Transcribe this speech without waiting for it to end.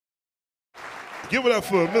Give it up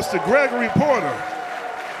for Mr. Gregory Porter.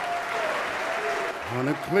 On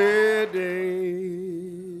a clear day,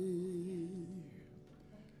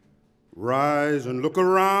 rise and look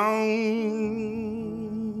around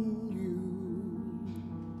you,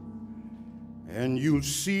 and you'll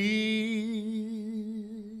see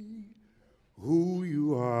who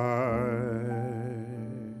you are.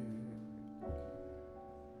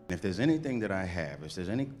 If there's anything that I have, if there's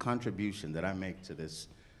any contribution that I make to this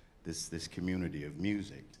community of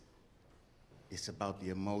music, it's about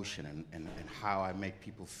the emotion and how I make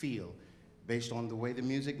people feel based on the way the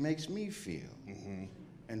music makes me feel. Mm-hmm.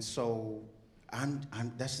 And so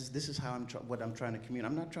this is how what I'm trying to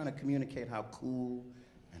communicate. I'm not trying to communicate how cool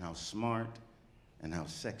and how smart and how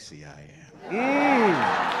sexy I am.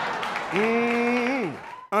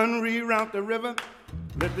 Unreroute the river,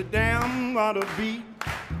 let the damn water beat.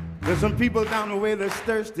 There's some people down the way that's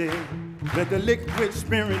thirsty, let the liquid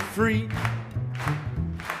spirit free.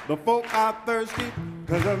 The folk are thirsty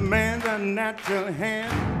because of man's unnatural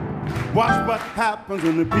hand. Watch what happens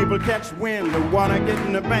when the people catch wind. The water gets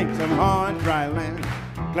in the banks of hard, dry land.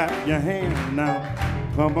 Clap your hands now.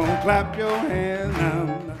 Come on, clap your hands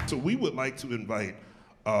now. So we would like to invite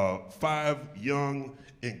 5 young,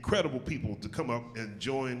 incredible people to come up and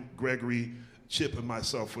join Gregory, Chip, and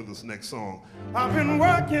myself for this next song. I've been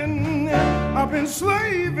working, I've been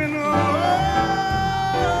slaving,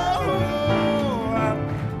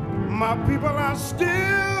 my people are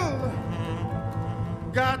still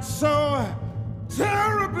got so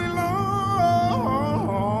terribly long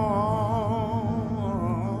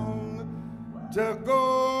to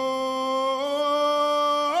go.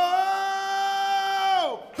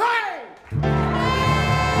 Hey!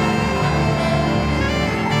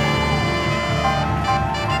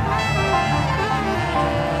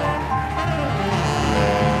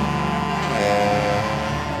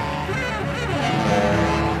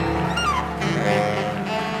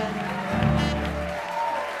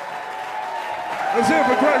 Let's hear it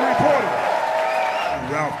for Gregory Porter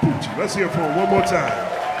and Ralph PUCCI. Let's hear it for him one more time.